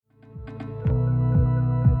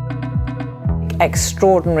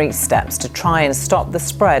extraordinary steps to try and stop the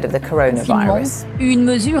spread of the coronavirus. Une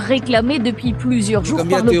mesure réclamée depuis plusieurs jours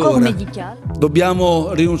par le corps médical.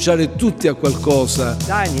 Dobbiamo rinunciare tutti a qualcosa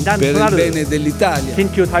per il bene dell'Italia. 緊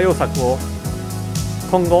急対応策を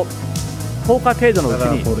今後10日程度のうち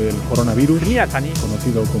に por el coronavirus,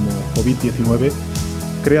 conocido como COVID-19,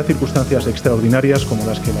 crea circunstancias extraordinarias como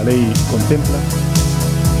las que la ley contempla.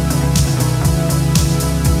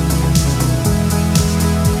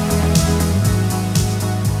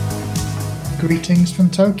 Greetings from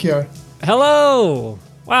Tokyo. Hello!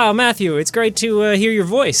 Wow, Matthew, it's great to hear your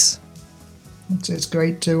voice. It's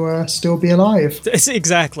great to still be alive.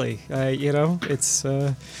 Exactly.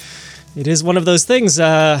 It is one of those things.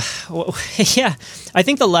 Yeah, I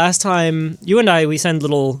think the last time you and we send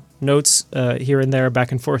little notes here and there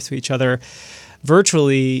back and forth to each other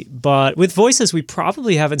virtually, but with voices we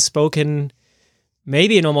probably haven't spoken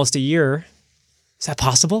maybe in almost a year. Is that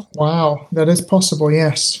possible? Wow, that is possible,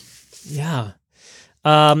 yes. Yeah.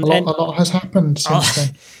 A lot has happened since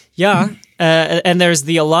then. Yeah. And there's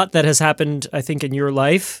a lot that has happened, I think, in your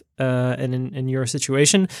life and in your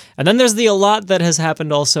situation. And then there's a lot that has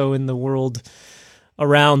happened also in the world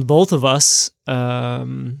around both of us.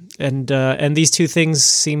 And these two things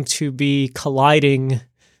seem to be colliding,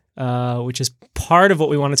 which is part of what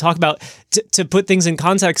we want to talk about. To put things in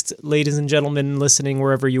context, ladies and gentlemen listening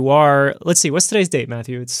wherever you are, let's see, what's today's date,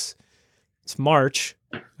 Matthew? It's March.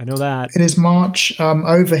 I know that. It is March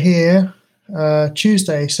over here.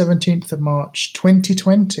 Tuesday, 17th of March,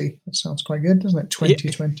 2020. That sounds quite good, doesn't it?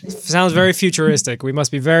 2020. Sounds very futuristic. We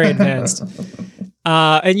must be very advanced.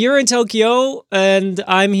 And you're in Tokyo, and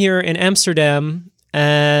I'm here in Amsterdam,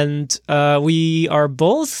 and we are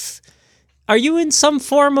both... Are you in some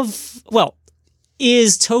form of... Well,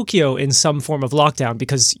 is Tokyo in some form of lockdown?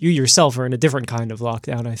 Because you yourself are in a different kind of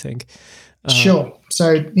lockdown, I think. Sure.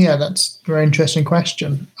 So, yeah, that's a very interesting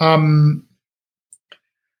question.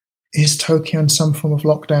 Is Tokyo in some form of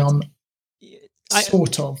lockdown?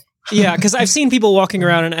 Sort of. Yeah, because I've seen people walking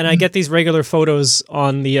around, and I get these regular photos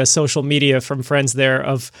on the social media from friends there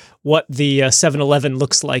of what the 7-Eleven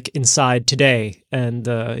looks like inside today. And,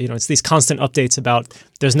 it's these constant updates about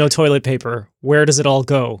there's no toilet paper. Where does it all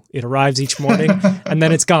go? It arrives each morning, and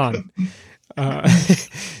then it's gone.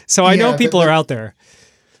 So I know people are out there.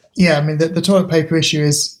 Yeah, I mean, the toilet paper issue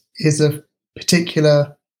is a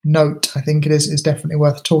particular note. I think it is definitely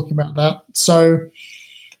worth talking about that. So,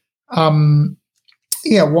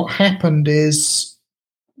 what happened is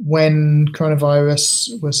when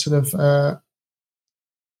coronavirus was sort of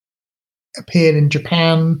appeared in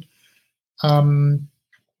Japan, and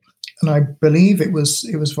I believe it was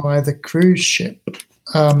via the cruise ship.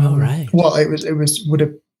 Right. Well, it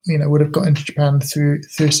would have got into Japan through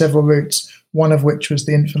several routes. One of which was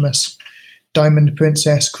the infamous Diamond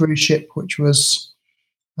Princess cruise ship, which was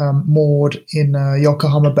moored in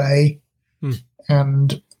Yokohama Bay,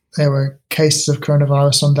 and there were cases of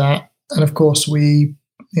coronavirus on that. And of course, we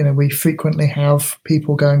frequently have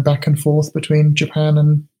people going back and forth between Japan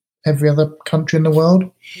and every other country in the world.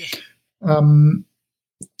 When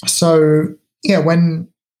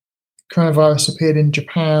coronavirus appeared in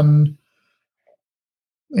Japan,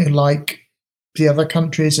 like the other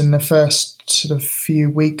countries, in the first sort of few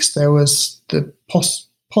weeks, there was the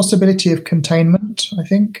possibility of containment, I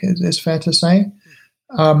think is fair to say.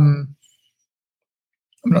 I'm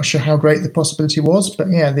not sure how great the possibility was, but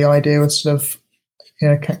yeah, the idea was sort of,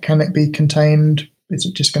 can it be contained? Is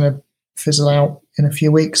it just going to fizzle out in a few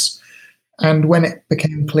weeks? And when it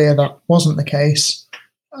became clear that wasn't the case,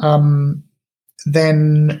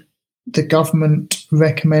 then the government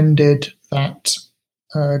recommended that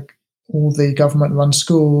all the government-run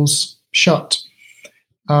schools shut,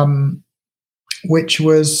 which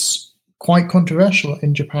was quite controversial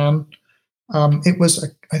in Japan. I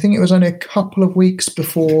think it was only a couple of weeks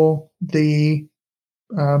before the,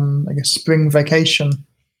 spring vacation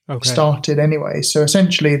started anyway. So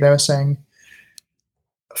essentially they were saying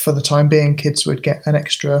for the time being, kids would get an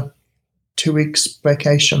extra 2 weeks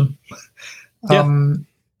vacation. Yeah.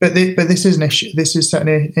 But this is an issue. This is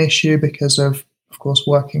certainly an issue because of course,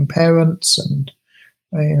 working parents and,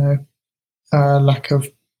 lack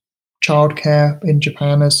of childcare in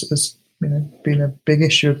Japan has been a big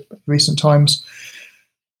issue of recent times.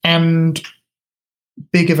 And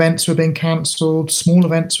big events were being cancelled, small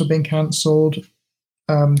events were being cancelled.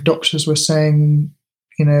 Doctors were saying,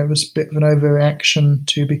 it was a bit of an overreaction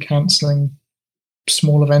to be cancelling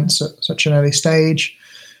small events at such an early stage.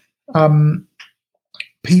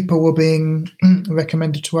 People were being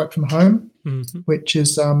recommended to work from home, which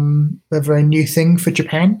is a very new thing for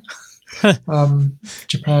Japan.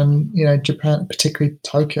 Japan, particularly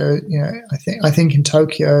Tokyo. I think in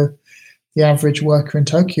Tokyo, the average worker in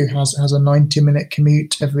Tokyo has a 90-minute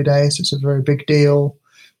commute every day, so it's a very big deal.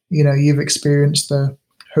 You've experienced the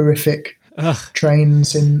horrific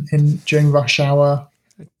trains in during rush hour.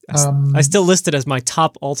 I still list it as my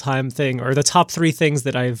top all-time thing, or the top 3 things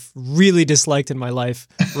that I've really disliked in my life.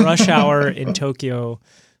 Rush hour in Tokyo,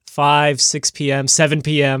 5, 6 p.m., 7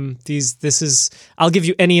 p.m. I'll give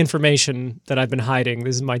you any information that I've been hiding.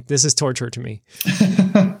 This is torture to me.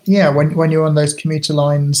 Yeah, when you're on those commuter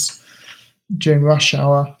lines during rush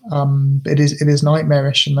hour, it is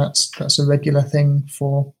nightmarish, and that's a regular thing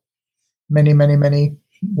for many, many, many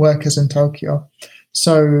workers in Tokyo.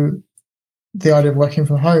 So the idea of working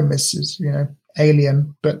from home is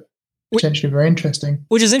alien, but potentially very interesting.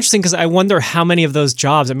 Which is interesting because I wonder how many of those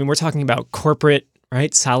jobs, I mean, we're talking about corporate,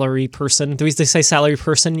 right? Salary person. Do they say salary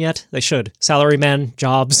person yet? They should. Salaryman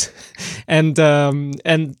jobs. And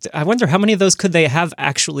I wonder how many of those could they have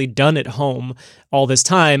actually done at home all this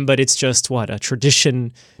time, but it's just, a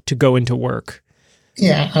tradition to go into work.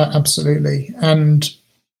 Yeah, absolutely. And,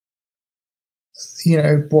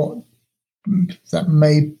 what that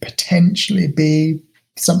may potentially be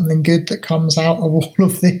something good that comes out of all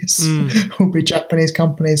of this will be Japanese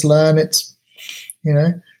companies learn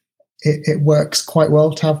it works quite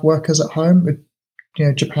well to have workers at home. But,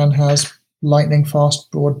 Japan has lightning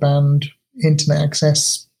fast broadband internet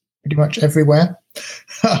access pretty much everywhere.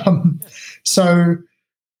 So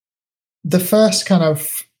the first kind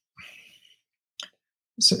of,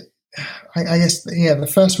 I guess,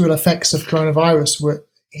 the first real effects of coronavirus were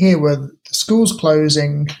the schools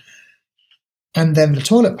closing, and then the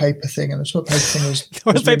toilet paper thing. And the toilet paper thing was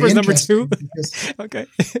toilet paper is number 2. Okay.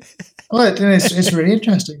 Well, it's really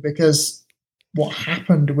interesting because what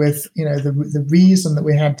happened with the reason that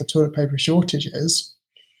we had the toilet paper shortages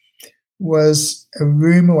was a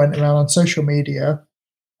rumor went around on social media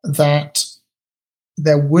that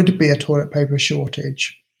there would be a toilet paper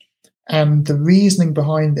shortage, and the reasoning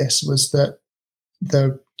behind this was that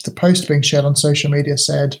the post being shared on social media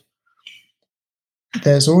said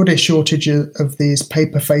there's already a shortage of these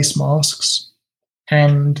paper face masks,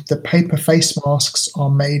 and the paper face masks are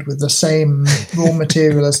made with the same raw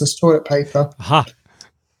material as this toilet paper.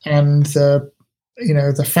 And the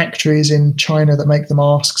factories in China that make the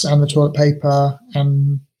masks and the toilet paper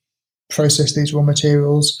and process these raw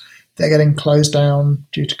materials, they're getting closed down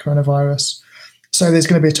due to coronavirus. So there's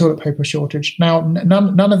going to be a toilet paper shortage. Now,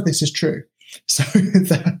 none of this is true. So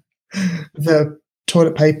the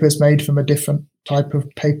toilet paper is made from a different type of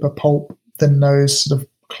paper pulp than those sort of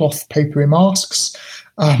cloth papery masks.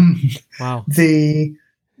 Wow. The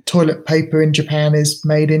toilet paper in Japan is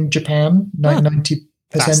made in Japan, 90%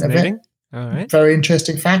 of it. All right. Very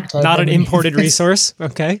interesting fact. Not an imported resource.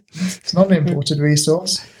 Okay. It's not an imported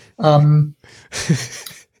resource. But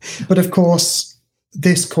of course,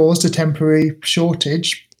 this caused a temporary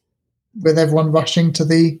shortage with everyone rushing to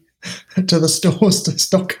the stores to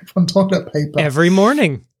stock up on toilet paper every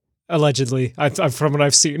morning, allegedly. From what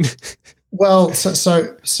I've seen. Well,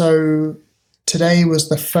 so today was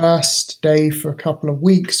the first day for a couple of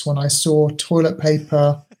weeks when I saw toilet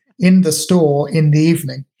paper in the store in the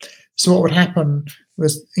evening. So what would happen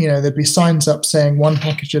was, there'd be signs up saying 1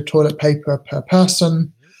 package of toilet paper per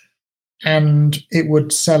person, and it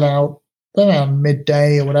would sell out around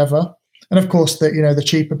midday or whatever. And of course, the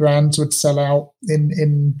cheaper brands would sell out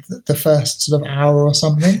in the first sort of hour or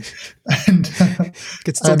something. And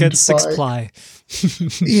could still get 6 ply.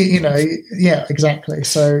 Yeah, exactly.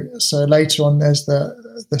 So later on, there's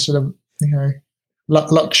the sort of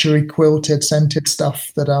luxury quilted scented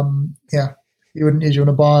stuff that you wouldn't usually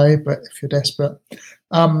want to buy, but if you're desperate.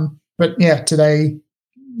 But yeah, today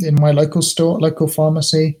in my local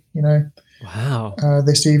pharmacy, wow,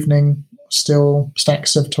 this evening, still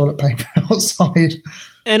stacks of toilet paper outside.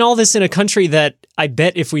 And all this in a country that I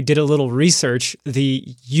bet if we did a little research,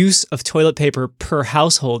 the use of toilet paper per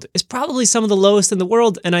household is probably some of the lowest in the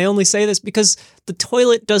world. And I only say this because the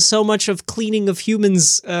toilet does so much of cleaning of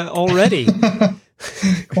humans already.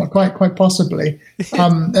 quite possibly.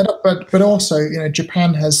 But also,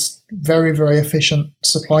 Japan has very, very efficient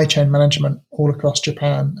supply chain management all across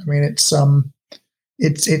Japan. I mean, it's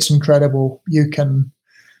incredible. You can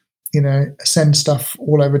send stuff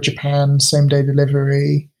all over Japan, same day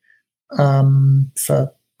delivery,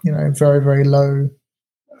 for, very, very low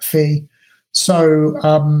fee. So,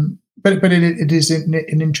 but it is an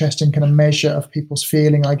interesting kind of measure of people's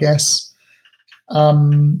feeling, I guess.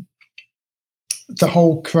 The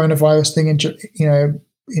whole coronavirus thing in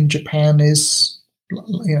Japan is,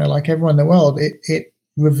 like everyone in the world, it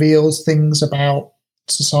reveals things about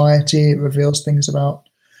society. It reveals things about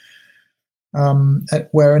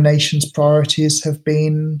where a nation's priorities have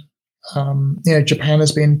been. Japan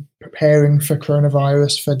has been preparing for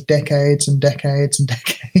coronavirus for decades and decades and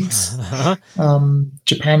decades.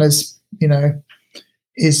 Japan is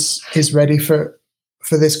ready for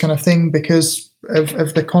this kind of thing because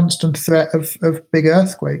of the constant threat of big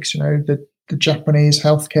earthquakes. The Japanese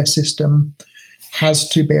healthcare system has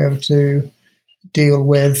to be able to deal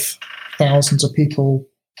with thousands of people,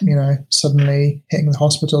 suddenly hitting the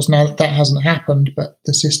hospitals. Now that hasn't happened, but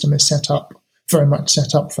the system is very much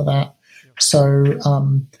set up for that. So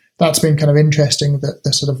that's been kind of interesting, that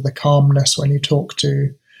the sort of the calmness when you talk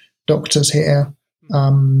to doctors here.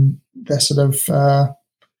 They're sort of,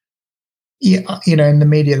 in the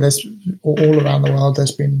media, there's all around the world,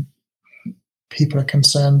 there's been people are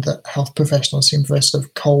concerned that health professionals seem very sort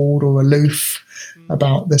of cold or aloof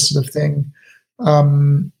about this sort of thing.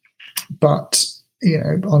 But,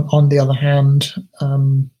 on the other hand,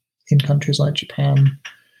 in countries like Japan,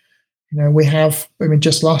 we have,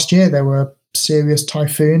 just last year there were serious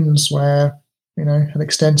typhoons where, had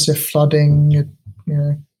extensive flooding,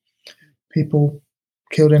 people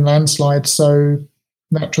killed in landslides. So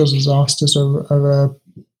natural disasters are a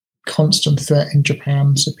constant threat in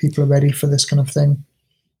Japan. So people are ready for this kind of thing.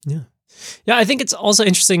 Yeah. Yeah, I think it's also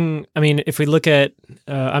interesting. If we look at,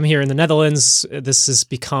 I'm here in the Netherlands, this has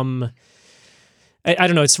become, I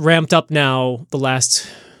don't know, it's ramped up now the last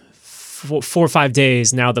 4 or 5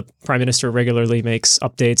 days. Now the Prime Minister regularly makes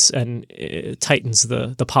updates and tightens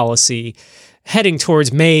the policy, heading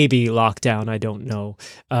towards maybe lockdown. I don't know.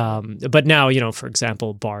 But now, for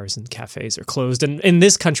example, bars and cafes are closed. And in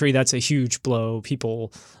this country, that's a huge blow.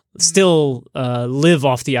 People still live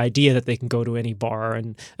off the idea that they can go to any bar.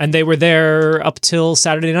 And they were there up till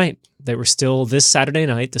Saturday night. They were still this Saturday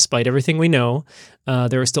night, despite everything we know.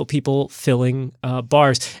 There were still people filling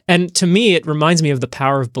bars. And to me, it reminds me of the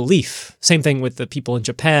power of belief. Same thing with the people in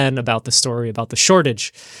Japan about the story about the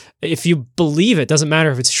shortage. If you believe it, doesn't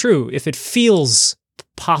matter if it's true. If it feels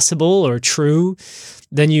possible or true,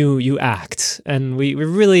 then you act. And we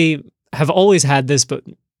really have always had this, but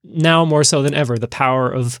now more so than ever, the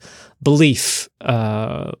power of belief,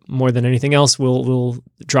 more than anything else, will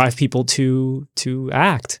drive people to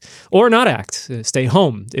act or not act, stay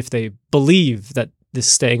home if they believe that this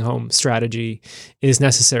staying home strategy is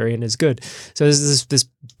necessary and is good. So there's this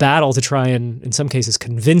battle to try and, in some cases,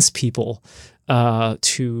 convince people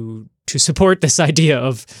to support this idea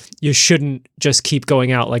of you shouldn't just keep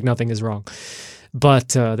going out like nothing is wrong. But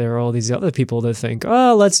there are all these other people that think,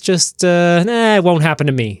 oh, let's just, it won't happen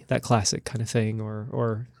to me. That classic kind of thing, or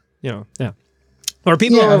or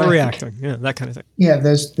people are overreacting, that kind of thing. Yeah,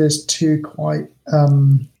 there's two quite,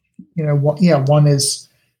 one is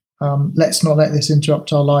let's not let this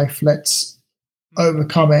interrupt our life. Let's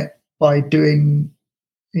overcome it by doing,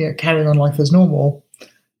 carrying on life as normal.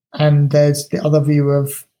 And there's the other view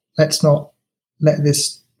of let's not let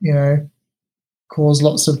this, cause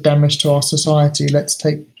lots of damage to our society. Let's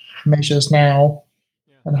take measures now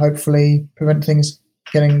and hopefully prevent things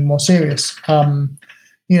getting more serious. I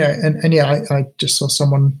just saw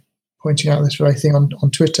someone pointing out this very thing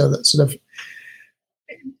on Twitter that sort of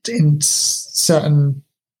in certain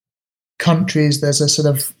countries, there's a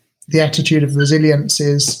sort of the attitude of resilience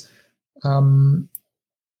is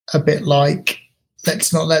a bit like,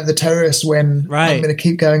 let's not let the terrorists win. Right. I'm going to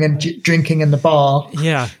keep going and drinking in the bar.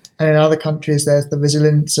 Yeah. And in other countries, there's the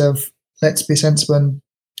resilience of let's be sensible and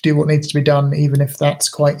do what needs to be done, even if that's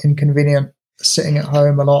quite inconvenient, sitting at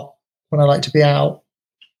home a lot when I like to be out.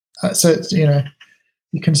 So, it's,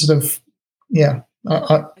 you can sort of,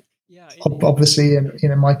 obviously,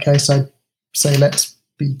 in my case, I say let's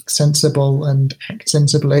be sensible and act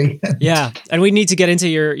sensibly. Yeah, and we need to get into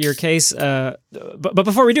your case. But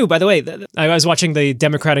before we do, by the way, I was watching the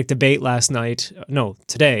Democratic debate last night. No,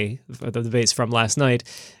 today, the debates from last night,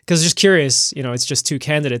 because just curious, it's just two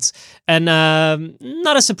candidates. And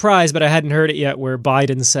not a surprise, but I hadn't heard it yet, where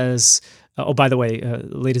Biden says, oh, by the way,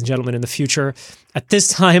 ladies and gentlemen, in the future, at this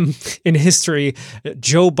time in history,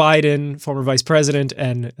 Joe Biden, former vice president,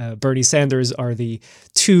 and Bernie Sanders are the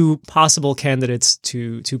two possible candidates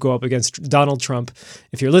to go up against Donald Trump.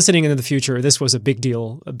 If you're listening in the future, this was a big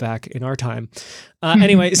deal back in our time.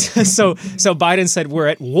 Anyways, so Biden said we're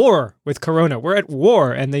at war with corona. We're at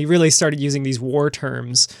war, and they really started using these war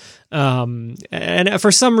terms. And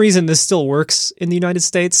for some reason, this still works in the United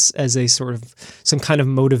States as a sort of some kind of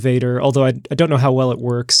motivator. Although I don't know how well it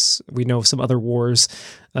works. We know some other wars,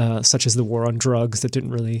 such as the war on drugs, that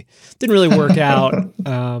didn't really work out.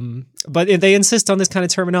 But they insist on this kind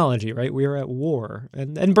of terminology, right? We are at war,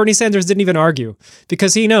 and Bernie Sanders didn't even argue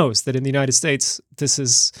because he knows that in the United States, this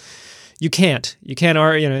is. You can't,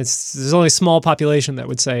 there's only a small population that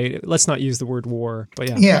would say, let's not use the word war, but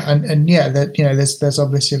yeah. Yeah. And that, there's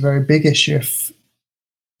obviously a very big issue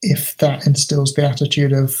if that instills the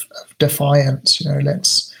attitude of defiance,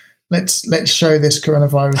 let's show this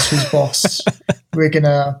coronavirus who's boss. We're going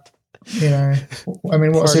to, what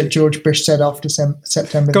was it George Bush said after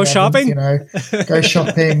September 11th? Go shopping? Go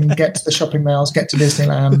shopping, get to the shopping malls, get to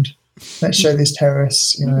Disneyland. Let's show these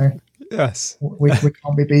terrorists, Yes, we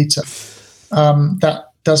can't be beaten. That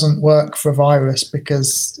doesn't work for a virus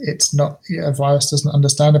because it's not. A virus doesn't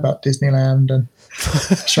understand about Disneyland and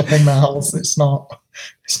shopping malls. It's not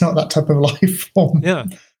that type of life form. Yeah.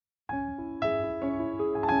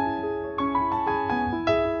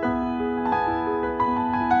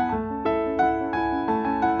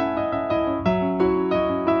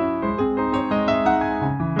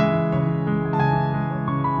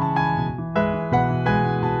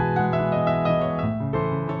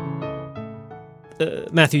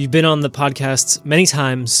 Matthew, you've been on the podcast many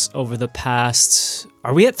times over the past.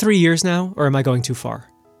 Are we at 3 years now, or am I going too far?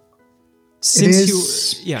 Since it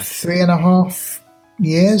is 3.5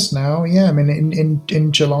 years now. Yeah, I mean,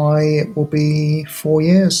 in July it will be 4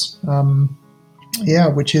 years.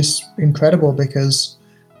 Which is incredible because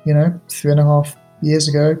 3.5 years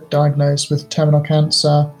ago, diagnosed with terminal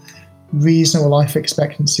cancer. Reasonable life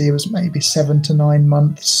expectancy was maybe 7 to 9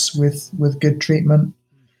 months with good treatment.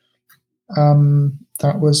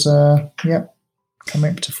 That was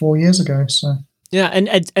coming up to 4 years ago. So yeah,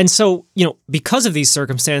 and so because of these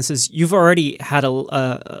circumstances, you've already had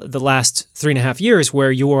the last 3.5 years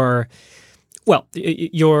where your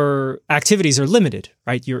activities are limited,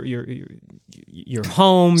 right? You're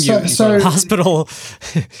home, you're in the hospital.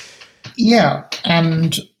 Yeah,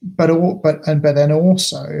 but then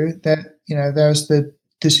also that there's the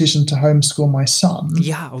decision to homeschool my son.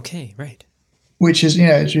 Yeah. Okay. Right. Which is,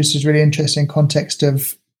 just is really interesting context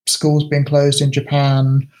of schools being closed in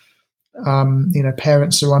Japan.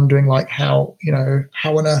 Parents are wondering how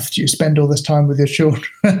on earth do you spend all this time with your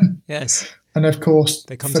children? Yes. And of course,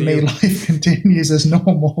 for me, life continues as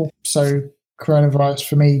normal. So coronavirus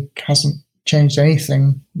for me hasn't changed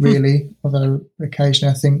anything really, although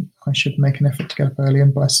occasionally I think I should make an effort to get up early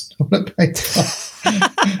and buy some toilet paper.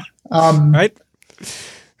 Right.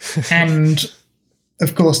 And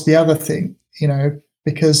of course, the other thing,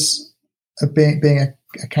 because of being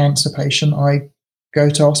a cancer patient, I go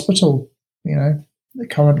to hospital,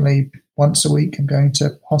 currently once a week I'm going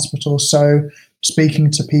to hospital. So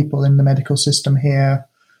speaking to people in the medical system here,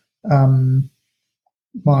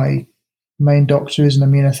 my main doctor is an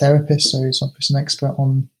immunotherapist, so he's obviously an expert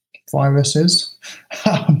on viruses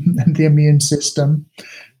and the immune system.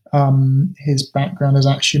 His background is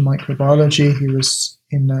actually microbiology. He was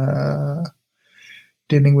in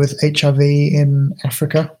dealing with HIV in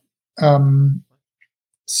Africa.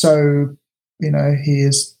 So, he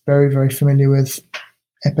is very, very familiar with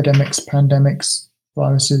epidemics, pandemics,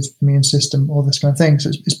 viruses, immune system, all this kind of thing. So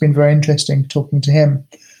it's been very interesting talking to him.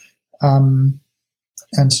 And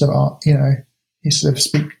so, he sort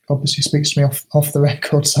of obviously speaks to me off the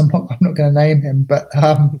record, so I'm not going to name him, but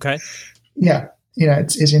okay. Yeah,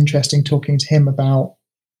 it's interesting talking to him about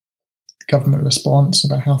government response,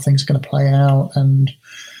 about how things are going to play out. And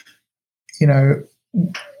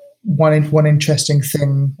one interesting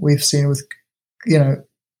thing we've seen with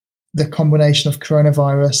the combination of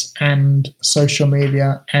coronavirus and social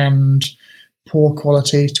media and poor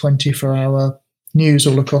quality 24-hour news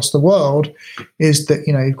all across the world is that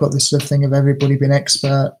you've got this sort of thing of everybody being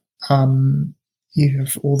expert. You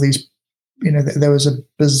have all these there was a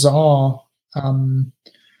bizarre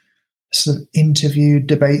sort of interview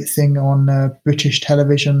debate thing on British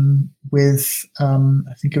television with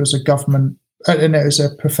I think it was a government, it was a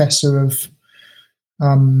professor of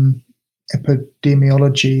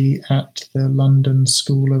epidemiology at the London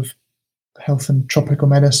School of Health and Tropical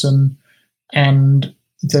Medicine, and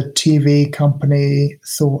the TV company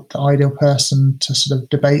thought the ideal person to sort of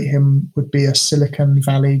debate him would be a Silicon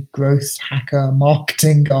Valley growth hacker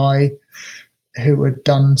marketing guy who had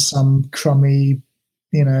done some crummy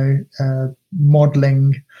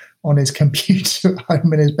modeling on his computer at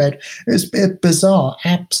home in his bed. It's bizarre,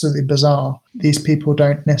 absolutely bizarre. These people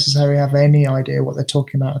don't necessarily have any idea what they're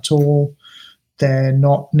talking about at all. They're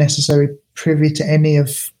not necessarily privy to any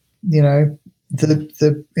of,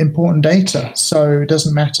 the important data. So it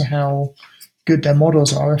doesn't matter how good their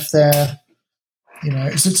models are if they're,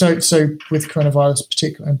 so with coronavirus,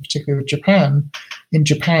 particularly with Japan, in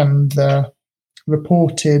Japan, the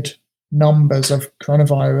reported numbers of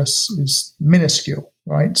coronavirus is minuscule,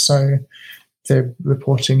 right? So they're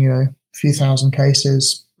reporting, a few thousand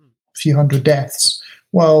cases, a few hundred deaths.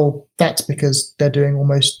 Well, that's because they're doing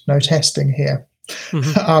almost no testing here.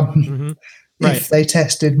 Right. If they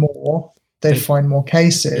tested more, they'd find more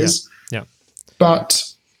cases. Yeah. But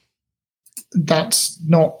that's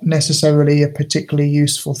not necessarily a particularly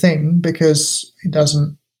useful thing because it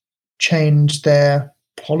doesn't change their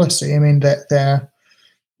policy. I mean, the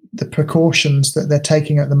precautions that they're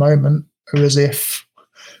taking at the moment are as if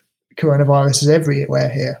coronavirus is everywhere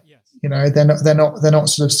here. Yes. They're not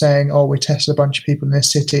sort of saying, "Oh, we tested a bunch of people in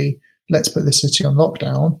this city. Let's put this city on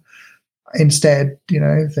lockdown." Instead,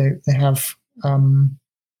 they have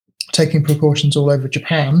taking precautions all over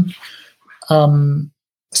Japan.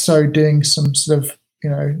 So doing some sort of,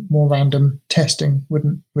 more random testing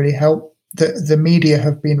wouldn't really help. The media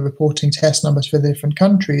have been reporting test numbers for the different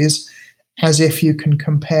countries as if you can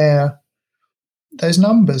compare those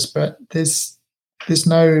numbers, but there's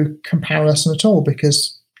no comparison at all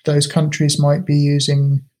because those countries might be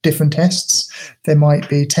using different tests. They might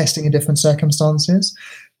be testing in different circumstances.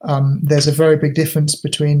 There's a very big difference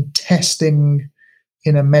between testing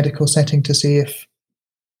in a medical setting to see if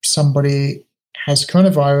somebody has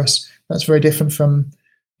coronavirus. That's very different from,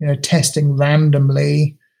 testing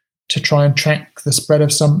randomly to try and track the spread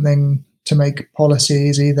of something to make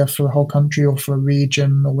policies either for a whole country or for a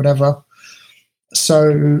region or whatever.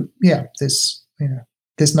 So yeah, there's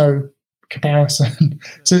no comparison.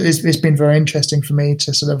 So it's been very interesting for me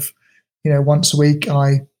to sort of, once a week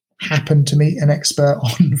I happen to meet an expert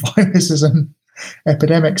on viruses and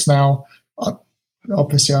epidemics now.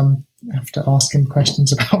 Obviously, I have to ask him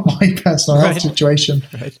questions about my personal health situation.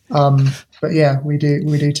 Right. But yeah, we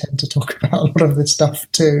do tend to talk about a lot of this stuff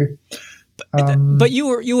too. But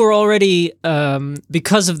you were already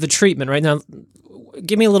because of the treatment, right? Now,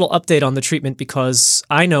 give me a little update on the treatment because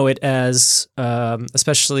I know it as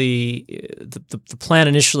especially the plan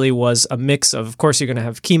initially was a mix of course, you're going to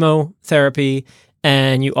have chemotherapy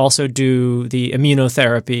and you also do the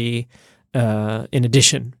immunotherapy in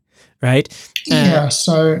addition. Right?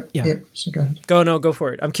 So go ahead. Go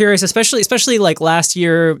for it. I'm curious, especially like last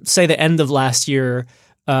year, say the end of last year,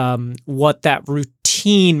 what that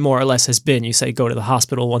routine more or less has been. You say go to the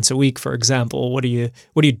hospital once a week, for example. What do you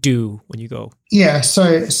do when you go? Yeah,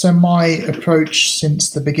 so my approach since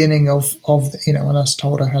the beginning of when I was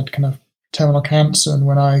told I had kind of terminal cancer and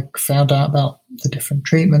when I found out about the different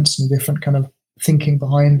treatments and the different kind of thinking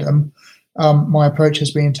behind them, my approach has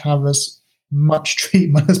been to have as much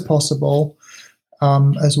treatment as possible,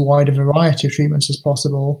 as wide a variety of treatments as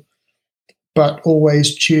possible, but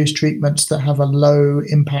always choose treatments that have a low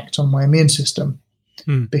impact on my immune system.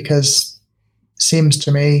 Because it seems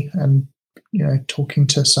to me, and talking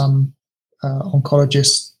to some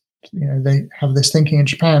oncologists, they have this thinking in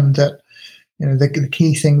Japan that the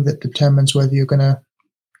key thing that determines whether you're going to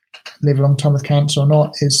live a long time with cancer or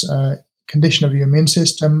not is condition of your immune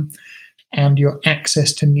system and your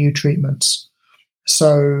access to new treatments.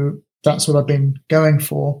 So that's what I've been going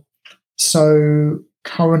for. So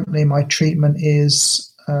currently my treatment is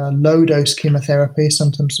low-dose chemotherapy,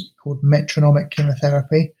 sometimes called metronomic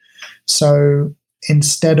chemotherapy. So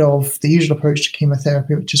instead of the usual approach to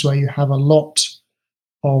chemotherapy, which is where you have a lot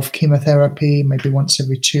of chemotherapy, maybe once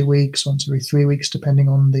every 2 weeks, once every 3 weeks, depending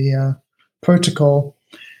on the protocol,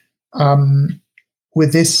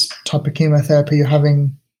 with this type of chemotherapy, you're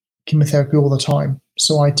having chemotherapy all the time.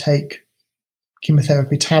 So I take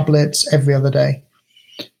chemotherapy tablets every other day.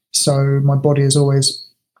 So my body has always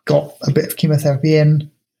got a bit of chemotherapy in.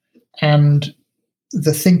 And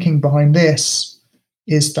the thinking behind this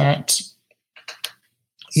is that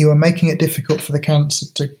you are making it difficult for the cancer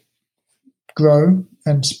to grow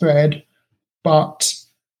and spread, but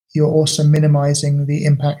you're also minimizing the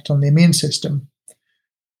impact on the immune system.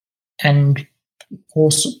 And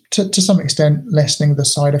also, to some extent, lessening the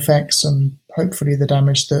side effects and hopefully the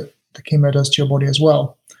damage that the chemo does to your body as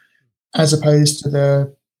well, as opposed to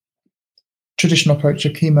the traditional approach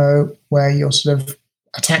of chemo where you'll sort of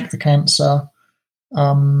attack the cancer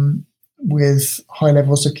with high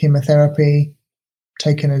levels of chemotherapy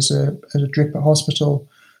taken as a drip at hospital,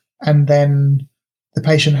 and then the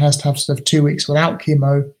patient has to have sort of 2 weeks without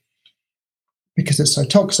chemo because it's so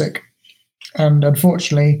toxic. And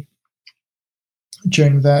unfortunately,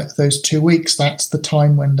 during those 2 weeks, that's the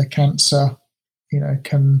time when the cancer,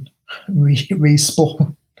 can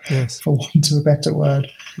respawn, Yes. for want of a better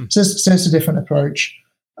word. So it's a different approach.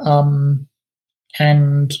 And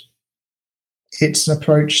it's an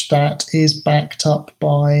approach that is backed up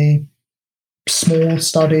by small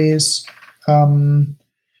studies.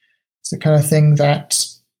 It's the kind of thing that,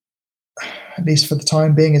 at least for the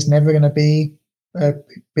time being, is never going to be a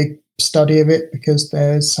big study of it, because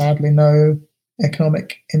there's sadly no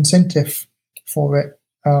economic incentive for it.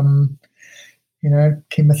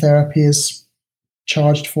 Chemotherapy is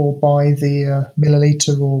charged for by the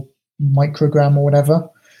milliliter or microgram or whatever.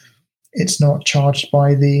 It's not charged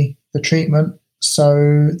by the treatment.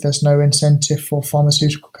 So there's no incentive for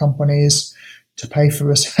pharmaceutical companies to pay for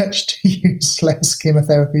research to use less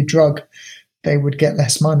chemotherapy drug. They would get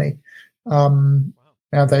less money.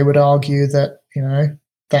 Now they would argue that,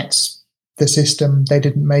 that's the system, they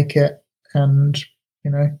didn't make it. And,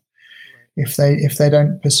 if they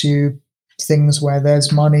don't pursue things where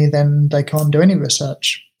there's money, then they can't do any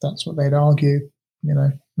research. That's what they'd argue.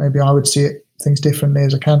 Maybe I would see things differently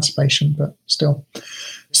as a cancer patient, but still.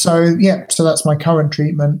 So that's my current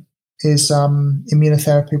treatment, is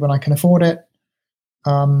immunotherapy when I can afford it,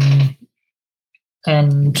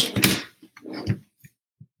 and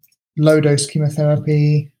low dose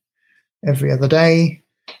chemotherapy every other day,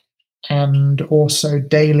 and also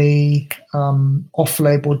daily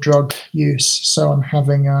off-label drug use. So I'm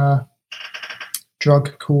having a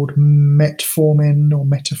drug called metformin,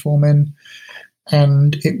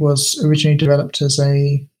 and it was originally developed as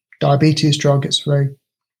a diabetes drug. It's a very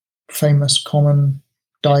famous, common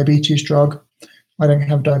diabetes drug. I don't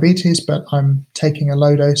have diabetes, but I'm taking a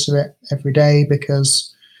low dose of it every day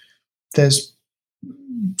because there's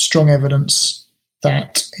strong evidence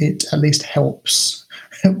that it at least helps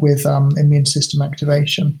with immune system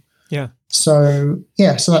activation. Yeah. So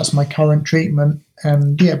that's my current treatment.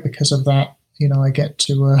 And because of that, I get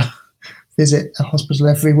to visit a hospital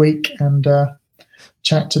every week and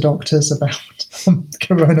chat to doctors about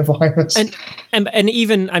coronavirus. And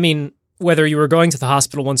even, whether you were going to the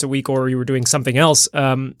hospital once a week or you were doing something else,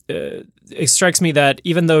 it strikes me that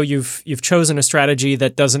even though you've chosen a strategy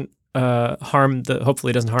that doesn't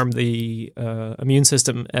hopefully doesn't harm the immune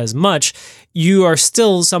system as much, you are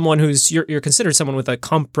still someone you're considered someone with a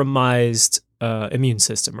compromised immune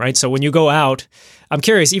system, right? So when you go out, I'm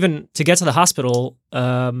curious, even to get to the hospital,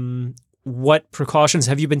 what precautions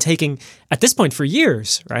have you been taking at this point for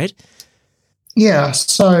years, right? Yeah,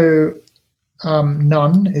 so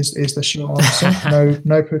none is the short answer.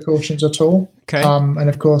 No precautions at all. Okay. And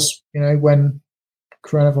of course, when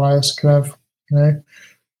coronavirus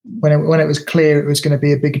when it was clear it was going to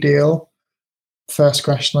be a big deal, first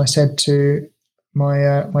question I said to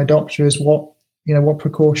my doctor is, what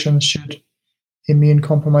precautions should immune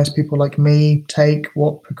compromised people like me take?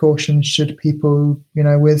 What precautions should people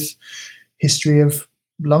with history of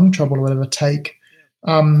lung trouble or whatever take?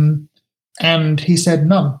 And he said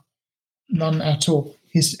none at all.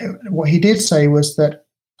 What he did say was that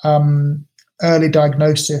early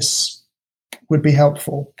diagnosis would be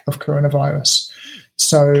helpful of coronavirus.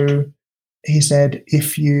 So he said,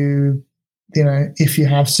 if you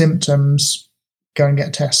have symptoms, go and get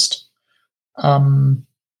a test.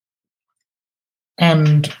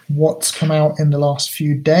 And what's come out in the last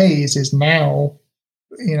few days is now,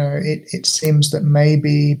 it seems that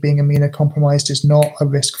maybe being immunocompromised is not a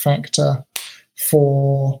risk factor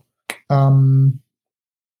for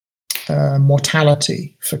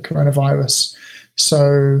mortality for coronavirus.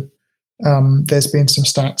 So there's been some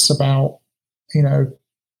stats about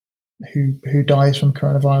who dies from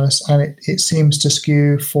coronavirus, and it seems to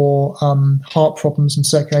skew for heart problems and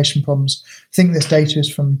circulation problems. I think this data is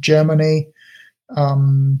from Germany.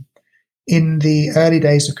 In the early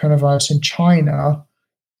days of coronavirus in China,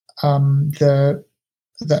 the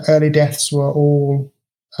early deaths were all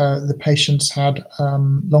the patients had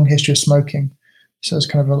long history of smoking, so there's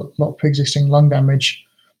kind of a lot of pre-existing lung damage.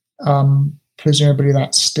 Presumably,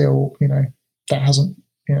 that's still that hasn't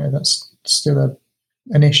that's still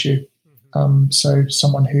an issue. So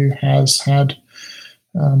someone who has had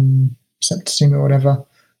septicemia or whatever.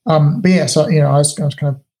 But yeah, so I was kind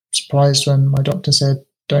of surprised when my doctor said,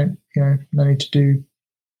 "Don't no need to do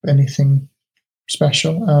anything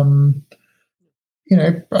special." Over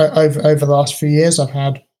the last few years, I've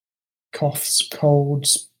had coughs,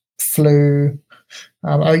 colds, flu.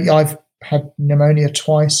 I've had pneumonia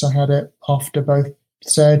twice. I had it after both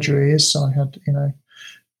surgeries. So I had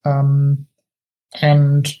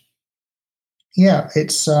and yeah,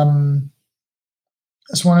 it's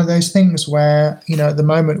it's one of those things where, at the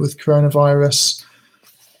moment with coronavirus,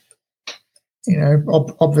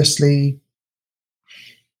 obviously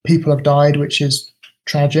people have died, which is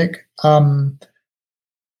tragic. The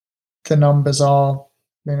numbers are,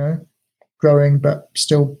 growing, but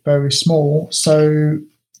still very small. So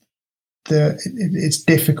it's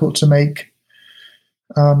difficult to make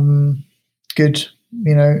good,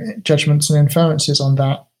 judgments and inferences on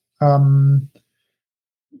that.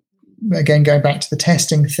 Again, going back to the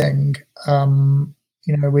testing thing,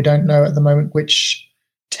 we don't know at the moment which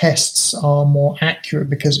tests are more accurate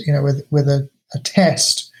because, with a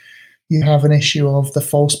test, you have an issue of the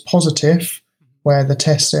false positive, where the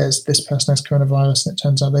test says this person has coronavirus and it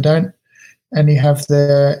turns out they don't. And you have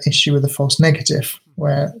the issue with the false negative,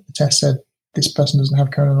 where the test said this person doesn't have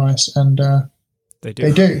coronavirus and they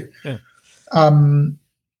do. Yeah.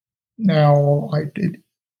 Now,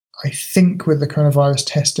 I think with the coronavirus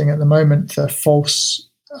testing at the moment, the false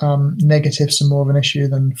negatives are more of an issue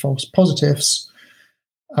than false positives.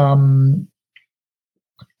 And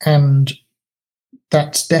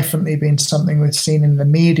that's definitely been something we've seen in the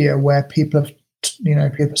media where people have,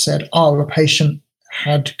 people said, a patient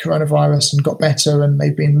had coronavirus and got better and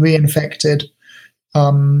they've been reinfected.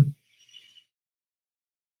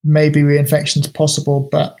 Maybe reinfection's possible,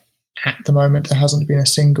 but at the moment there hasn't been a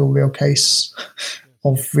single real case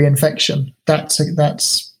of reinfection.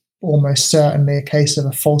 That's almost certainly a case of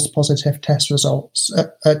a false positive test result.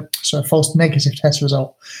 A false negative test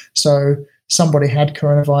result. So somebody had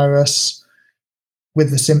coronavirus with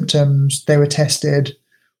the symptoms, they were tested,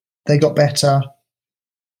 they got better,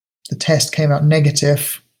 the test came out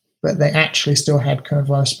negative, but they actually still had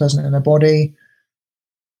coronavirus present in their body.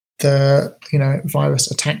 The virus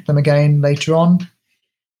attacked them again later on.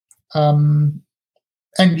 And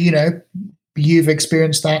you've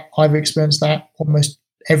experienced that, I've experienced that, almost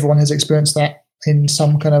everyone has experienced that in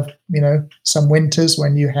some kind of, some winters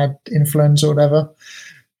when you had influenza or whatever.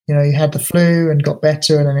 You had the flu and got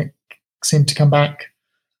better and then it seemed to come back.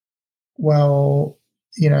 Well,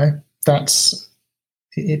 that's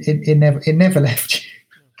it never left you.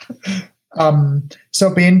 So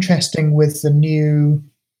it'll be interesting with the new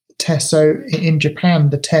test. So in Japan,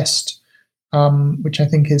 the test, which I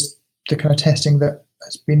think is the kind of testing that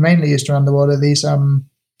has been mainly used around the world, are these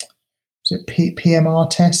PMR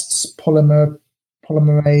tests, polymerase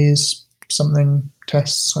something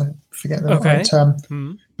tests. I forget the right term.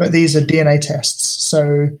 Mm-hmm. But these are DNA tests.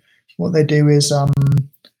 So what they do is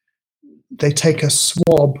they take a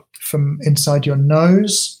swab from inside your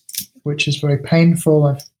nose, which is very painful.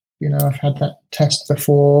 I've had that test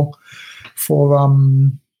before for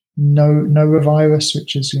norovirus,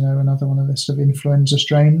 which is another one of the sort of influenza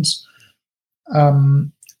strains,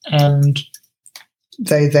 and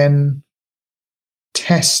they then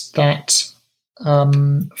test that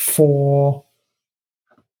for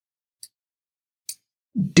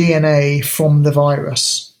DNA from the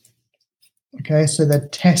virus. Okay, so they're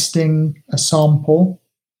testing a sample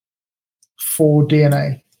for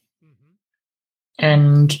DNA. Mm-hmm.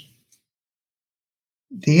 And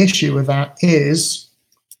the issue with that is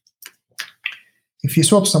if you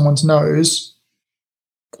swab someone's nose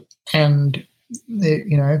and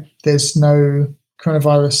there's no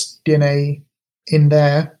coronavirus DNA in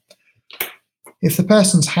there, if the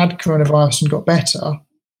person's had coronavirus and got better,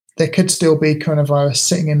 there could still be coronavirus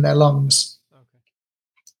sitting in their lungs. Okay.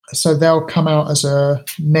 So they'll come out as a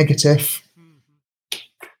negative.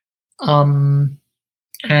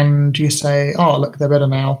 And you say, oh, look, they're better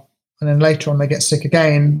now. And then later on they get sick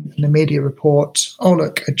again and the media report, oh,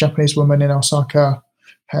 look, a Japanese woman in Osaka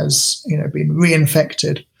has, been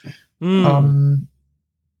reinfected. And,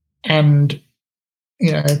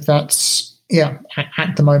 that's,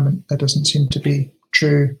 at the moment, that doesn't seem to be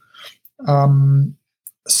true.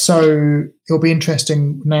 So it'll be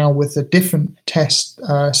interesting now with a different test.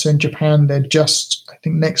 So in Japan, I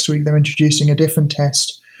think next week, they're introducing a different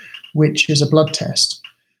test, which is a blood test.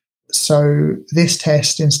 So this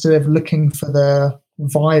test, instead of looking for the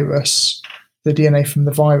virus, the DNA from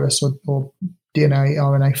the virus or DNA,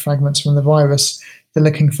 RNA fragments from the virus, they're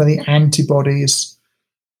looking for the antibodies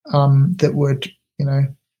that would,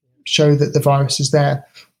 show that the virus is there.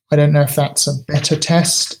 I don't know if that's a better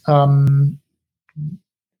test. One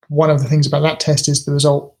of the things about that test is the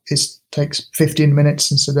result takes 15 minutes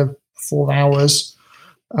instead of 4 hours.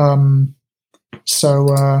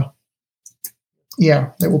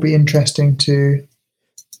 It will be interesting to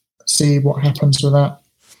see what happens with that.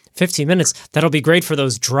 15 minutes. That'll be great for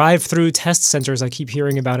those drive-through test centers I keep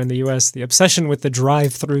hearing about in the US. The obsession with the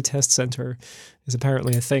drive-through test center is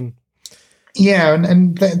apparently a thing. Yeah,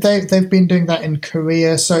 and they've been doing that in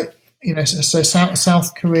Korea. So so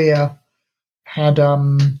South Korea had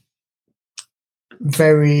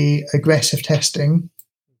very aggressive testing,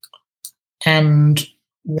 and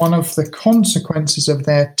one of the consequences of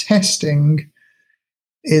their testing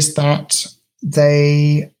is that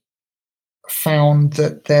they found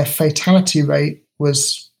that their fatality rate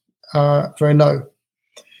was very low.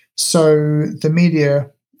 So the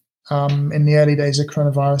media in the early days of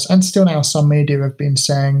coronavirus, and still now some media have been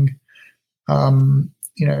saying, the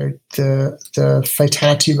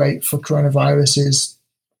fatality rate for coronavirus is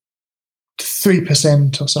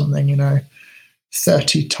 3% or something,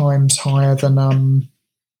 30 times higher than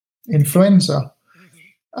influenza.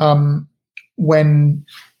 When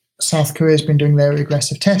South Korea has been doing their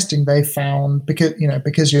aggressive testing, they found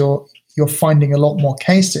because you're finding a lot more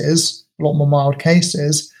cases, a lot more mild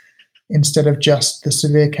cases, instead of just the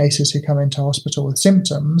severe cases who come into hospital with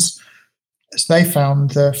symptoms. So they found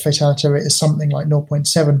the fatality rate is something like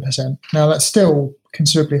 0.7%. Now that's still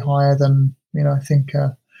considerably higher than I think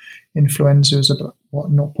influenza is about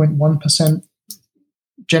 0.1%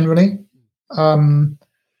 generally.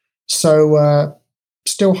 So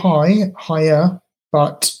still higher,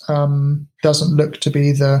 but doesn't look to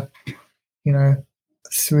be the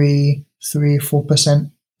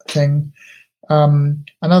 3-4% thing.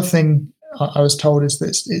 Another thing I was told is that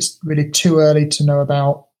it's really too early to know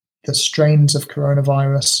about the strains of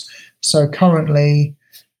coronavirus. So currently,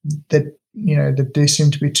 there do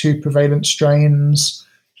seem to be 2 prevalent strains.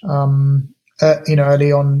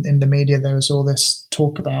 Early on in the media, there was all this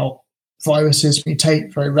talk about viruses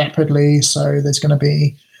mutate very rapidly, so there's going to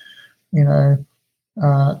be,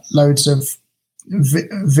 loads of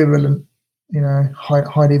virulent,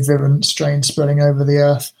 highly virulent strains spreading over the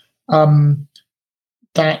earth.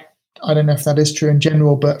 That I don't know if that is true in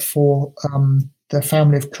general, but for the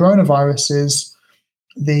family of coronaviruses,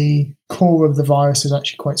 the core of the virus is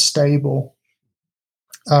actually quite stable.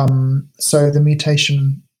 So the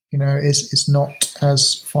mutation, is not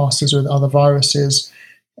as fast as with other viruses,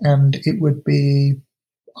 and it would be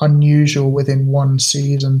unusual within one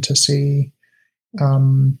season to see,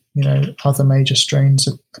 other major strains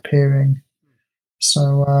appearing.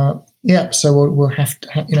 So so we'll have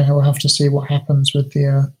to see what happens with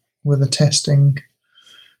the testing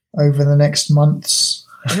over the next months.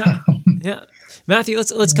 Yeah. Matthew,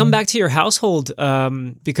 let's come back to your household,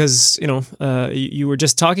 because you were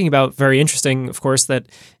just talking about, very interesting, of course, that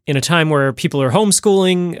in a time where people are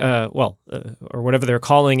homeschooling, or whatever they're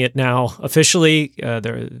calling it now officially,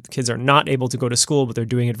 their kids are not able to go to school, but they're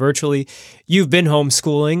doing it virtually. You've been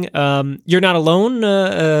homeschooling. You're not alone.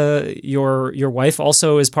 Your wife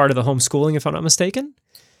also is part of the homeschooling, if I'm not mistaken.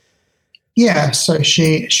 Yeah, so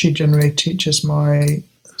she generally teaches my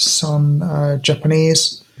son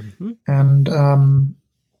Japanese. Mm-hmm. And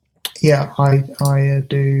I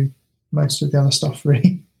do most of the other stuff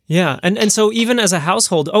really. Yeah, and so even as a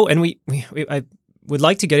household, I would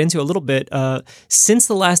like to get into a little bit. Since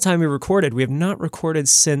the last time we recorded, we have not recorded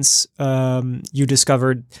since you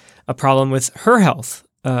discovered a problem with her health,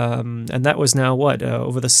 and that was now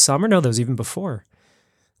over the summer? No, that was even before.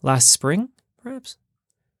 Last spring, perhaps.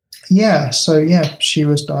 Yeah, so she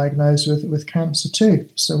was diagnosed with cancer too.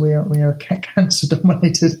 So we are a cancer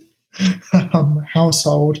dominated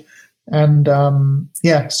household, and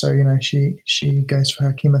so she goes for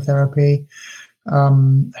her chemotherapy.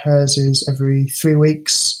 Hers is every 3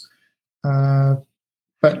 weeks, but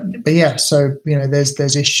so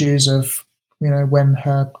there's issues of when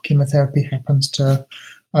her chemotherapy happens to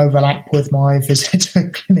overlap with my visit to a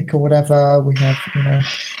clinic or whatever. We have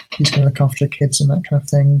who's going to look after kids and that kind of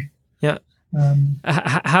thing. Yeah.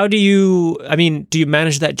 How do you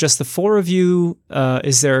manage that, just the 4 of you?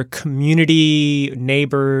 Is there community,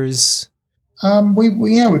 neighbors?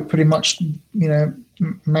 We pretty much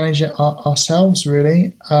manage it ourselves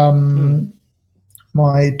really.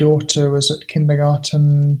 My daughter was at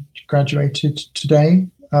kindergarten, graduated today.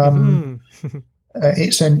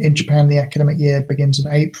 It's in Japan, the academic year begins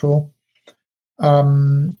in April.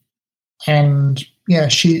 And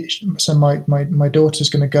so my daughter's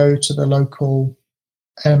going to go to the local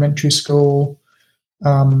elementary school.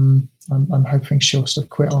 I'm hoping she'll sort of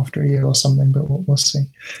quit after a year or something, but we'll see.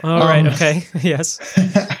 All right. Okay. Yes.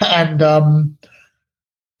 And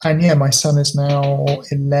my son is now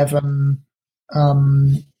 11.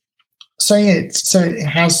 So it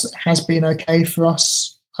has been okay for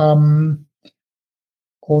us.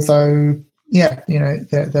 Although,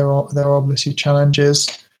 there are obviously challenges.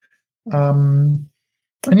 So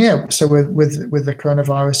with the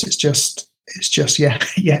coronavirus, it's just yet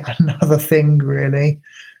another thing really.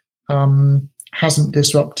 Hasn't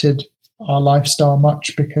disrupted our lifestyle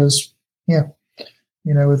much because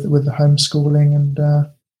with the homeschooling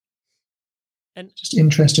and just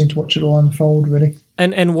interesting to watch it all unfold, really.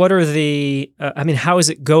 And what are the? How is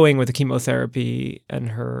it going with the chemotherapy and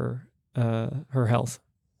her health?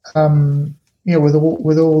 With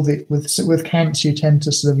cancer, you tend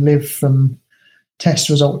to sort of live from test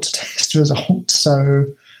result to test result. So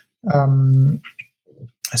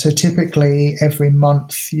typically every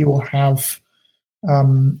month you will have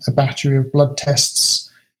a battery of blood tests,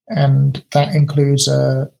 and that includes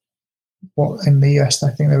what in the US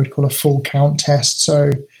I think they would call a full count test.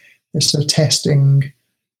 So it's sort of testing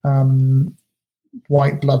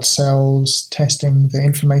white blood cells, testing the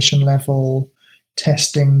inflammation level,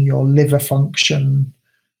 testing your liver function,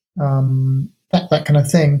 that kind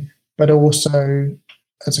of thing. But also,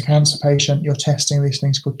 as a cancer patient, you're testing these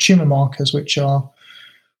things called tumor markers, which are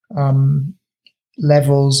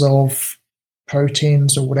levels of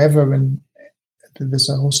proteins or whatever, and there's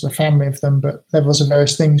also a family of them, but levels of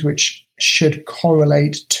various things which should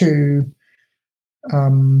correlate to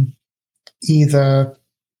either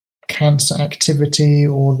cancer activity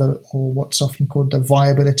or what's often called the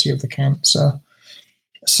viability of the cancer.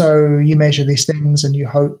 So you measure these things and you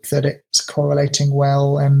hope that it's correlating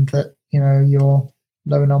well and that your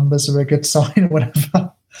low numbers are a good sign or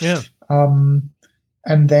whatever. Yeah.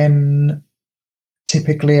 And then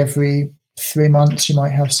typically every 3 months you might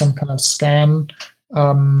have some kind of scan.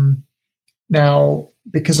 Now,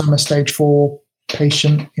 because I'm a stage 4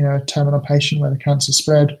 patient, a terminal patient where the cancer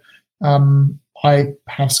spread, I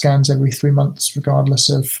have scans every 3 months, regardless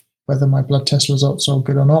of whether my blood test results are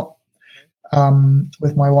good or not.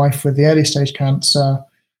 With my wife with the early stage cancer,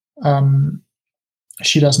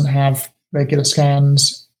 she doesn't have regular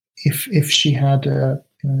scans. If she had a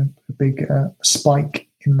big spike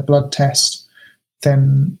in the blood test,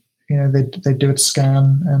 then they do a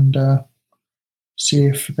scan and see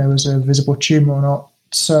if there was a visible tumor or not.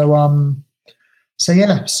 So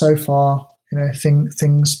so far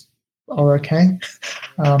things are okay.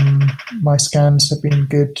 My scans have been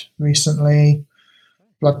good recently.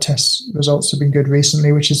 Blood test results have been good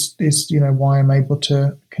recently, which is why I'm able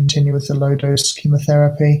to continue with the low dose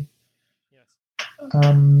chemotherapy.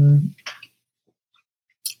 So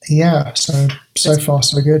far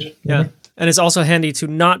so good. Really. Yeah, and it's also handy to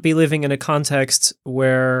not be living in a context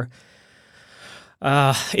where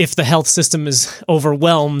if the health system is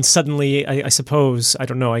overwhelmed, suddenly, I suppose, I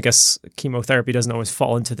don't know, I guess chemotherapy doesn't always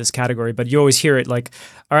fall into this category, but you always hear it like,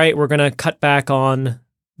 all right, we're going to cut back on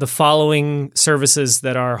the following services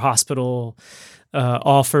that our hospital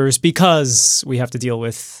offers because we have to deal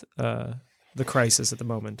with the crisis at the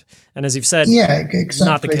moment. And as you've said, exactly.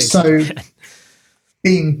 Not the case. So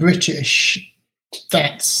being British,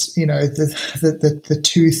 that's, the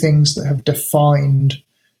two things that have defined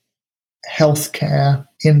healthcare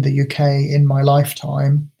in the UK in my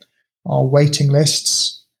lifetime are waiting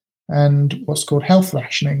lists and what's called health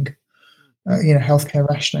rationing, healthcare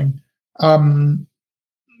rationing.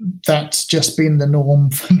 That's just been the norm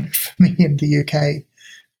for me in the UK.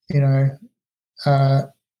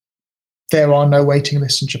 There are no waiting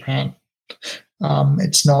lists in Japan.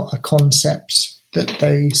 It's not a concept that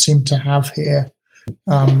they seem to have here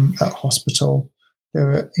at hospital.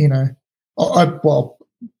 There are,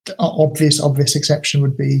 obvious exception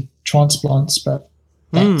would be transplants, but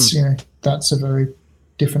that's that's a very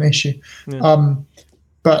different issue. Yeah.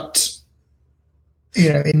 But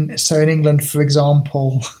in England, for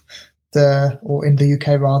example, or in the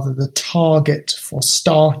UK rather, the target for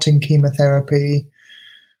starting chemotherapy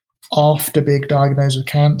after being diagnosed with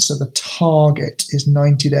cancer, the target is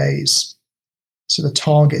 90 days. So the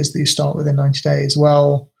target is that you start within 90 days.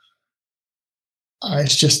 Well,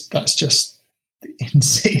 that's just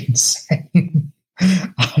insane.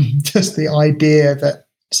 Just the idea that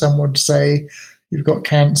someone would say, you've got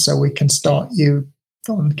cancer, we can start you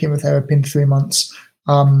on chemotherapy in 3 months.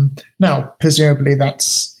 Now, presumably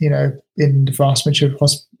that's, in the vast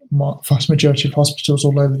majority of hospitals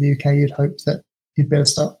all over the UK, you'd hope that you'd be able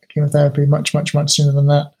to start chemotherapy much, much, much sooner than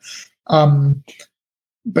that.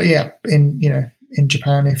 But yeah, in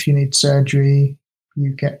Japan, if you need surgery, you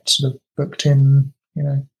get sort of booked in,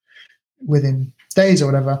 within days or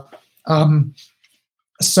whatever.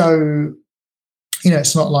 So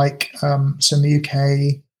it's not like, so in the UK,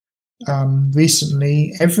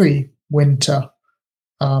 recently, every winter,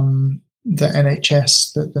 the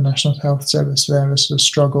NHS, the National Health Service there, has sort of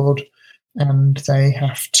struggled, and they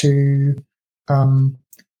have to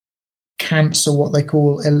cancel what they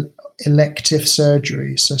call elective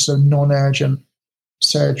surgery, so sort of non-urgent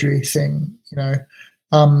surgery thing,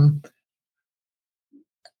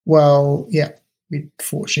 well, yeah, we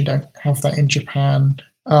fortunately don't have that in Japan.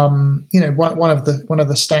 One of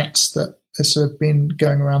the stats that has sort of been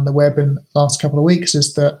going around the web in the last couple of weeks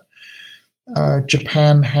is that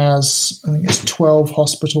Japan has, I think it's 12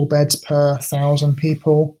 hospital beds per 1,000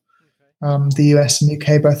 people. The US and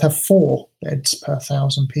UK both have 4 beds per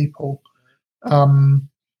 1,000 people.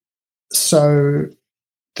 So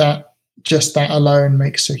that alone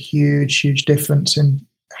makes a huge difference in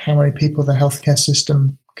how many people the healthcare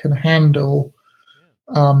system can handle.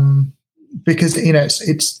 Because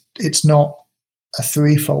it's not a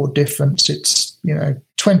 3-fold difference; it's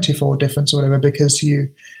 20-fold difference or whatever. Because you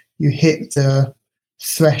hit the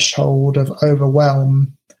threshold of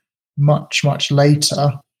overwhelm much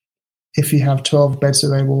later if you have 12 beds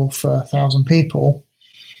available for 1,000 people.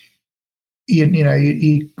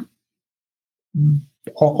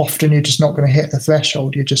 Often you're just not going to hit the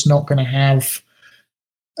threshold. You're just not going to have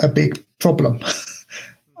a big problem.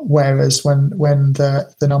 Whereas when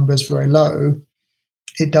the number is very low,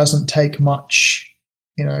 it doesn't take much,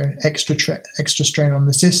 extra strain on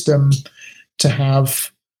the system to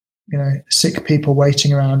have, sick people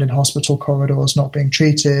waiting around in hospital corridors not being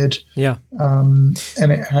treated. Yeah. And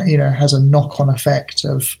it has a knock-on effect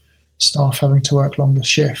of staff having to work longer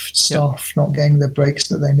shifts, staff not getting the breaks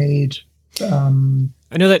that they need.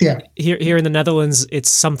 I know that here in the Netherlands, it's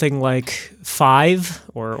something like 5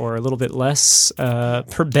 or a little bit less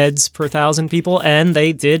per beds per 1,000 people, and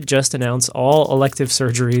they did just announce all elective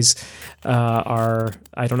surgeries are,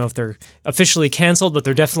 I don't know if they're officially canceled, but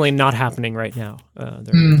they're definitely not happening right now.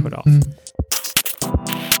 They're put off.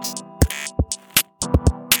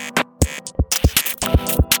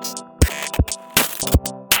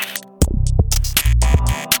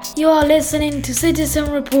 You are listening to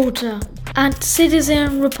Citizen Reporter at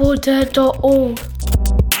citizenreporter.org.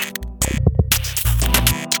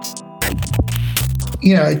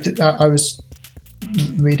 I was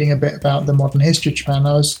reading a bit about the modern history of Japan.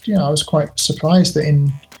 I was quite surprised that in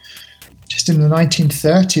the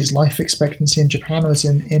 1930s, life expectancy in Japan was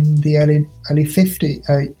in the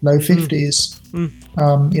low 50s.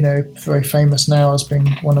 Very famous now as being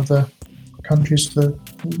one of the countries with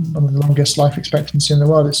one of the longest life expectancy in the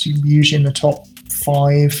world. It's usually in the top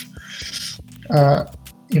 5,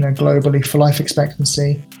 globally for life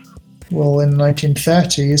expectancy. Well, in the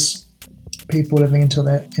 1930s, people living until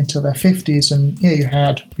their 50s, and you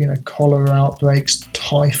had cholera outbreaks,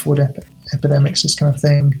 typhoid epidemics, this kind of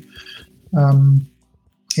thing.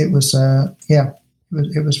 It was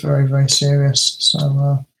very, very serious.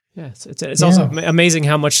 So. It's also amazing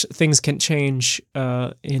how much things can change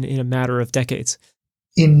in a matter of decades.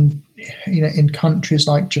 In countries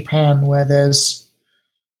like Japan, where there's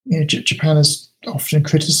Japan is often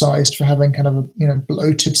criticized for having kind of a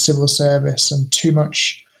bloated civil service, and too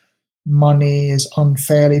much money is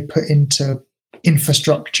unfairly put into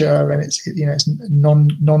infrastructure, and it's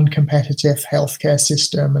non-competitive healthcare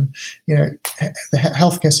system, and the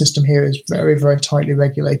healthcare system here is very, very tightly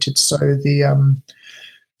regulated. So the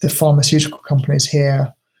pharmaceutical companies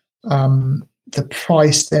here, the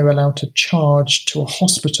price they're allowed to charge to a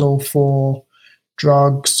hospital for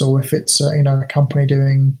drugs, or if it's a company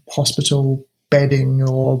doing hospital bedding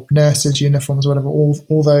or nurses' uniforms, or whatever,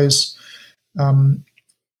 all those,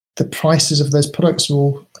 the prices of those products are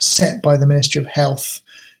all set by the Ministry of Health,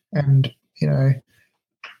 and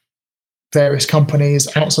various companies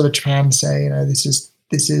outside of Japan say this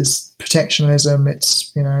is protectionism.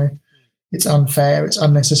 It's it's unfair. It's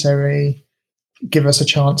unnecessary. Give us a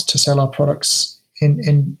chance to sell our products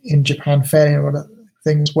in Japan fairly, and other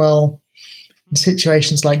things. Well, in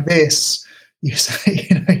situations like this, you say,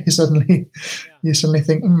 you suddenly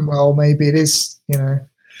think, well, maybe it is,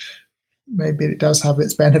 maybe it does have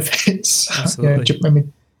its benefits. Absolutely.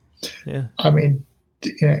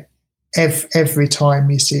 Every time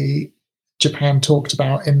you see Japan talked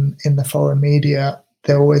about in the foreign media,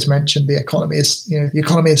 they always mention the economy is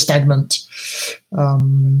stagnant.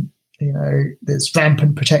 There's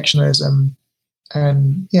rampant protectionism,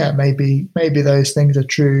 and maybe those things are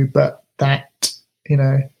true, but that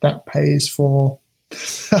pays for the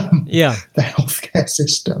healthcare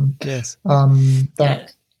system. Yes. And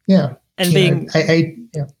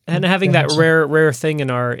having that rare thing in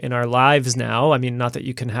our lives now. I mean, not that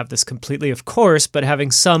you can have this completely, of course, but having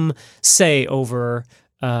some say over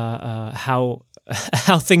how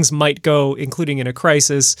things might go, including in a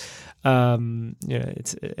crisis.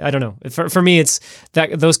 It's, I don't know. For me, it's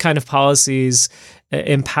that those kind of policies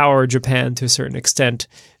empower Japan to a certain extent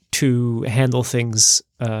to handle things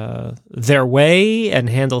their way and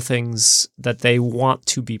handle things that they want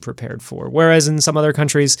to be prepared for. Whereas in some other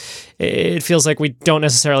countries, it feels like we don't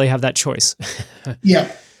necessarily have that choice. No,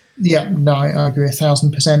 I agree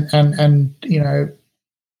 1,000%. And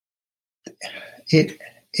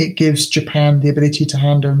it gives Japan the ability to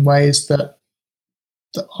handle in ways that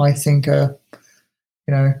I think are,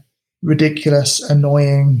 ridiculous,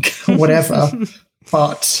 annoying, whatever.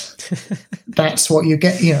 But that's what you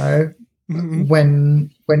get,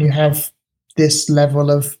 when you have this level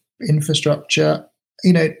of infrastructure.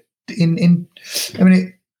 I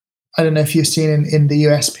don't know if you've seen in the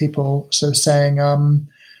US people sort of saying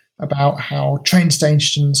about how train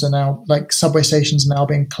stations are now, like subway stations, are now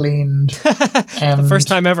being cleaned. And the first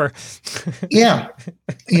time ever. Yeah,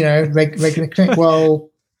 regular cleaning. Well,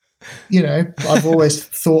 I've always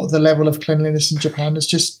thought the level of cleanliness in Japan is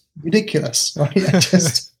just ridiculous, right?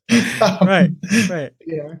 Right.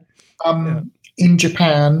 In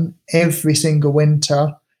Japan, every single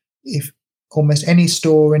winter, if almost any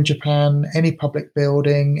store in Japan, any public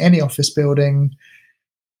building, any office building,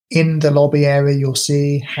 in the lobby area, you'll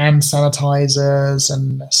see hand sanitizers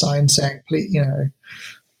and signs saying, "Please,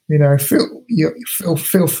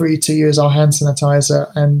 feel free to use our hand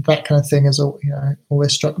sanitizer," and that kind of thing has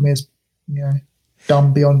always struck me as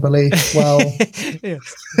dumb beyond belief. Well,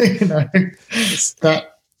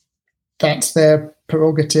 that's their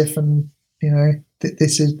prerogative, and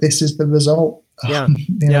this is the result. Yeah,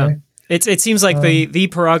 It seems like the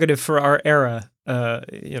prerogative for our era.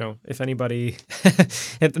 If anybody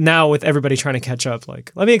now with everybody trying to catch up,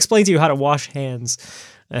 like, let me explain to you how to wash hands.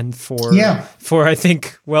 And for I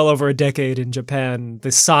think well over a decade in Japan,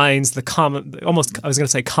 the signs,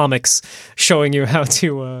 comics showing you how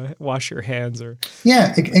to wash your hands, or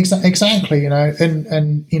exactly.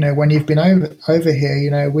 And when you've been over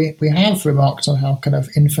here, we have remarked on how kind of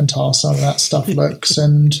infantile some of that stuff looks,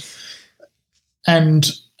 and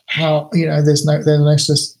how there's no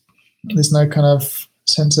kind of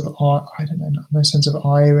sense of no sense of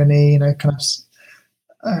irony, kind of.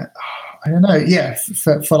 I don't know. Yeah,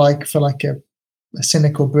 for like a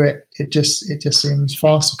cynical Brit, it just seems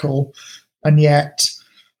farcical, and yet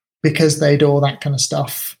because they do all that kind of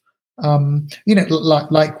stuff,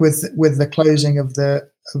 like with the closing of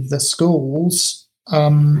the schools,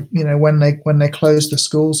 when they closed the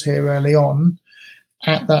schools here early on,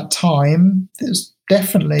 at that time, it's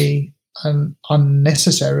definitely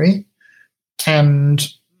unnecessary,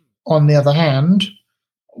 and on the other hand,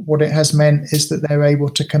 what it has meant is that they're able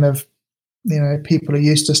to kind of, people are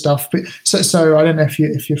used to stuff. But so I don't know if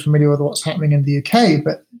you're familiar with what's happening in the UK,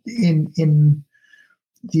 but in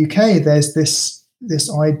the UK, there's this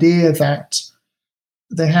idea that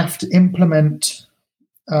they have to implement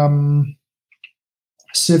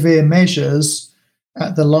severe measures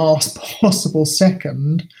at the last possible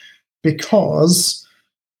second, because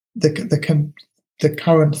the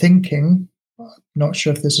current thinking, not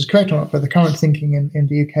sure if this is correct or not, but the current thinking in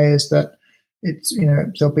the UK is that it's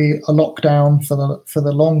there'll be a lockdown for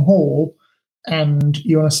the long haul, and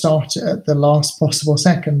you want to start it at the last possible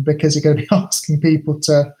second because you're going to be asking people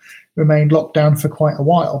to remain locked down for quite a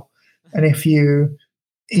while. And if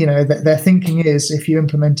their thinking is, if you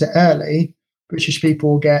implement it early, British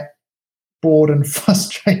people will get bored and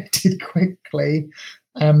frustrated quickly,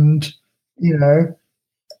 and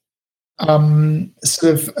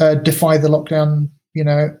sort of defy the lockdown,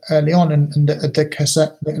 early on, and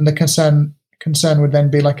the concern would then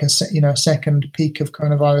be like a second peak of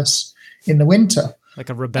coronavirus in the winter, like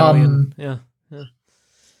a rebellion.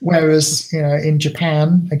 Whereas in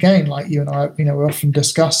Japan, again, like you and I, we often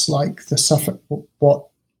discuss like what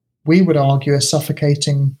we would argue is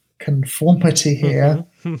suffocating conformity here,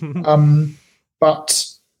 but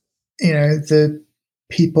the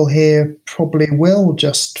people here probably will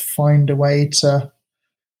just find a way to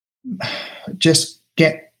just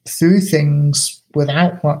get through things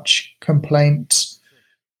without much complaint,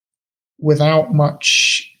 without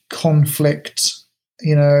much conflict,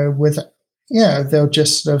 they'll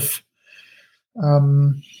just sort of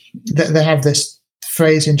they have this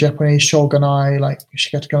phrase in Japanese, shogunai, like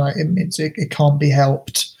shigatsuganai, it can't be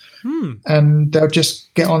helped. And they'll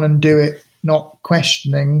just get on and do it, not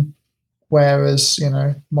questioning. Whereas,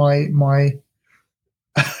 my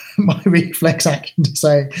my reflex action is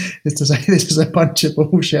to say this is a bunch of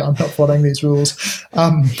bullshit. I'm not following these rules.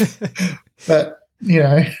 But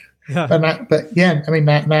now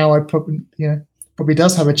I probably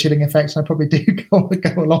does have a chilling effect, and I probably do go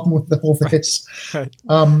along with all this. Right.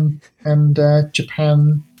 And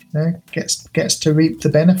Japan, gets to reap the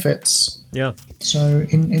benefits. Yeah. So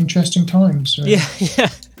interesting times. Right? Yeah.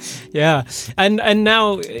 Yeah, and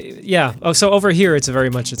now, yeah. Oh, so over here, it's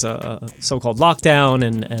a so-called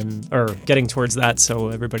lockdown, or getting towards that. So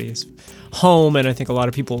everybody is home, and I think a lot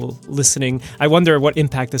of people listening. I wonder what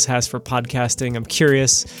impact this has for podcasting. I'm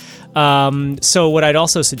curious. So what I'd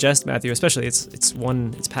also suggest, Matthew, especially it's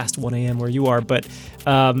past 1 a.m. where you are, but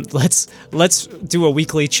let's do a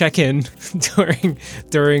weekly check-in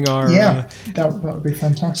during our that would be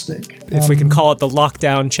fantastic. If we can call it the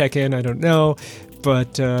lockdown check-in, I don't know,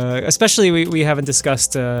 but especially we haven't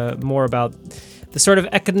discussed more about the sort of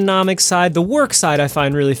economic side. The work side I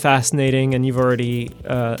find really fascinating, and you've already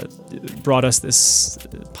brought us this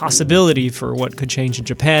possibility for what could change in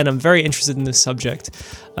Japan. I'm very interested in this subject,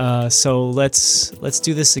 so let's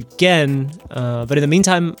do this again. But in the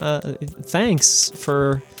meantime, thanks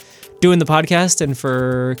for doing the podcast and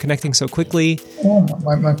for connecting so quickly. Oh,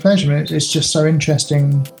 my pleasure. It's just so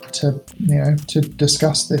interesting to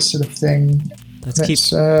discuss this sort of thing. Let's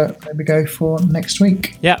maybe go for next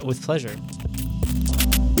week. Yeah, with pleasure.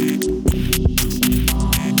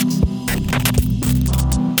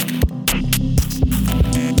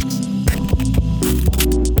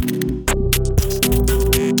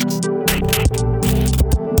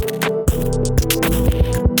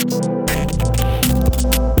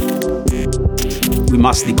 We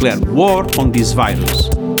must declare war on this virus.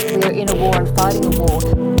 We are in a war and fighting a war.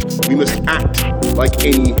 We must act like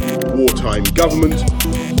any wartime government.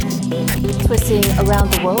 We're seeing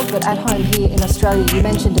around the world, but at home here in Australia, you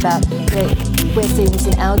mentioned about we're seeing this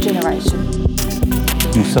in our generation.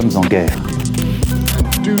 Nous sommes en guerre.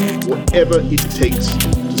 And do whatever it takes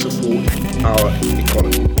to support our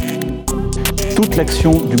economy. Toute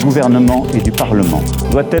l'action du gouvernement et du Parlement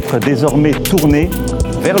doit être désormais tournée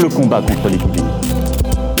vers le combat contre l'épidémie.